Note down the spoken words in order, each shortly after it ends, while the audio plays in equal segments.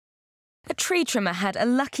A tree trimmer had a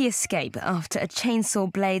lucky escape after a chainsaw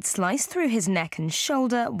blade sliced through his neck and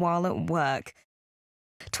shoulder while at work.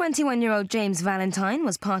 21-year-old James Valentine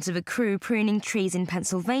was part of a crew pruning trees in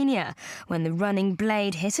Pennsylvania when the running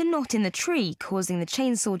blade hit a knot in the tree, causing the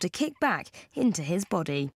chainsaw to kick back into his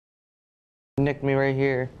body. It nicked me right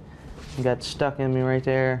here. It got stuck in me right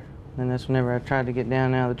there, and that's whenever I tried to get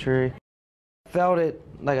down out of the tree. I felt it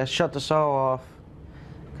like I shut the saw off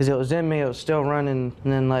because it was in me, it was still running,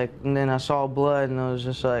 and then I saw blood and I was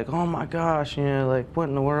just like, oh my gosh, you know, like what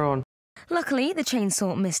in the world? Luckily, the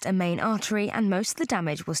chainsaw missed a main artery and most of the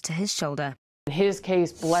damage was to his shoulder. In his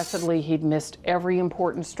case, blessedly, he'd missed every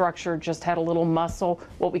important structure, just had a little muscle,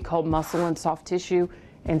 what we call muscle and soft tissue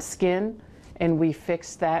and skin, and we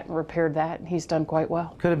fixed that and repaired that, and he's done quite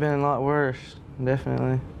well. Could have been a lot worse,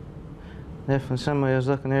 definitely. Definitely somebody was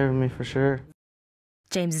looking over me for sure.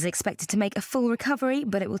 James is expected to make a full recovery,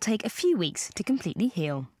 but it will take a few weeks to completely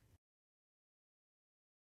heal.